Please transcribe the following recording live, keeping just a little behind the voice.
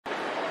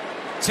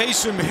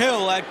Taysom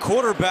Hill at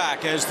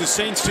quarterback as the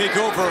Saints take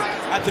over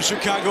at the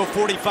Chicago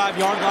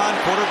 45-yard line.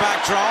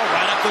 Quarterback draw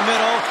right up the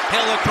middle.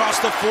 Hill across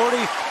the 40.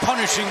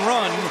 Punishing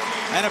run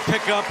and a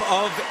pickup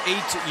of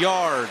 8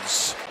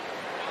 yards.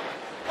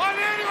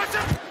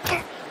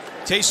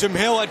 Taysom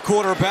Hill at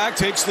quarterback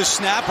takes the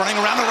snap, running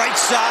around the right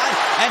side,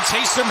 and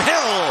Taysom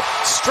Hill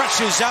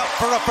stretches out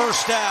for a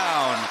first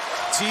down.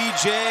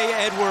 TJ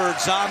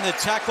Edwards on the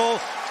tackle,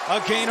 a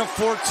gain of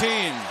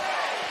 14.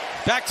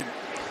 Back to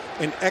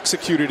and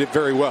executed it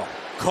very well.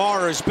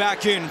 Carr is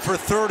back in for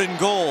 3rd and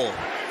goal.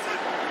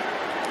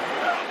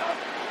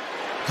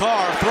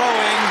 Carr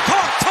throwing,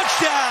 caught,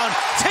 touchdown,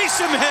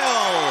 Taysom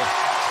Hill.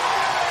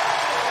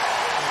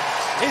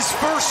 His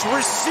first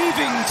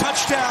receiving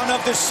touchdown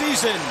of the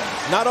season.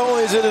 Not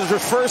only is it his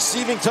first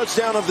receiving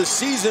touchdown of the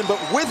season, but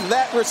with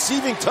that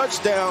receiving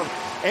touchdown,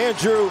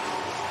 Andrew,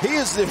 he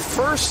is the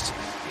first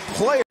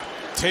player.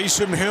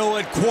 Taysom Hill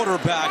at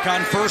quarterback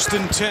on 1st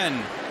and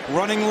 10.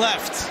 Running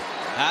left.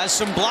 Has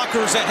some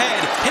blockers ahead.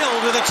 Hill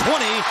to the 20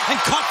 and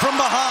caught from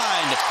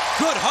behind.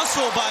 Good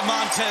hustle by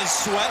Montez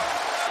Sweat.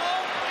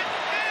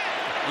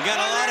 You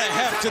got a lot of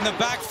heft in the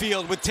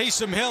backfield with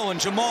Taysom Hill and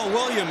Jamal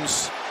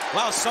Williams.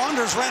 While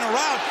Saunders ran a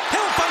route,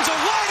 Hill finds a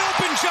wide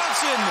open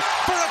Johnson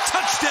for a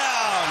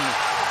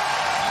touchdown.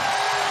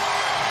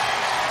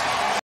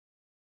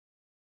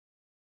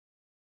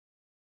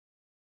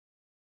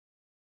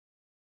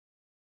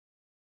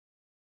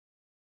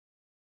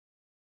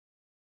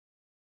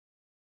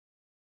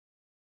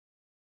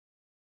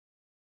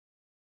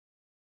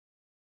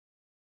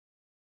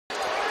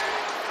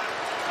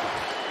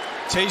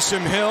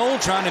 Taysom Hill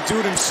trying to do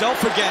it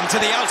himself again to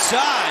the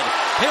outside.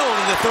 Hill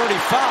to the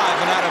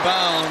 35 and out of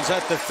bounds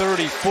at the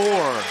 34.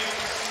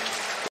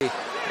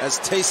 As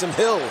Taysom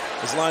Hill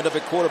is lined up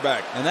at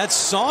quarterback. And that's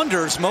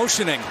Saunders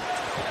motioning.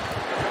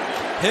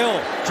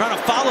 Hill trying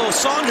to follow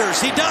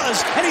Saunders. He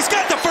does, and he's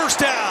got the first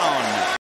down.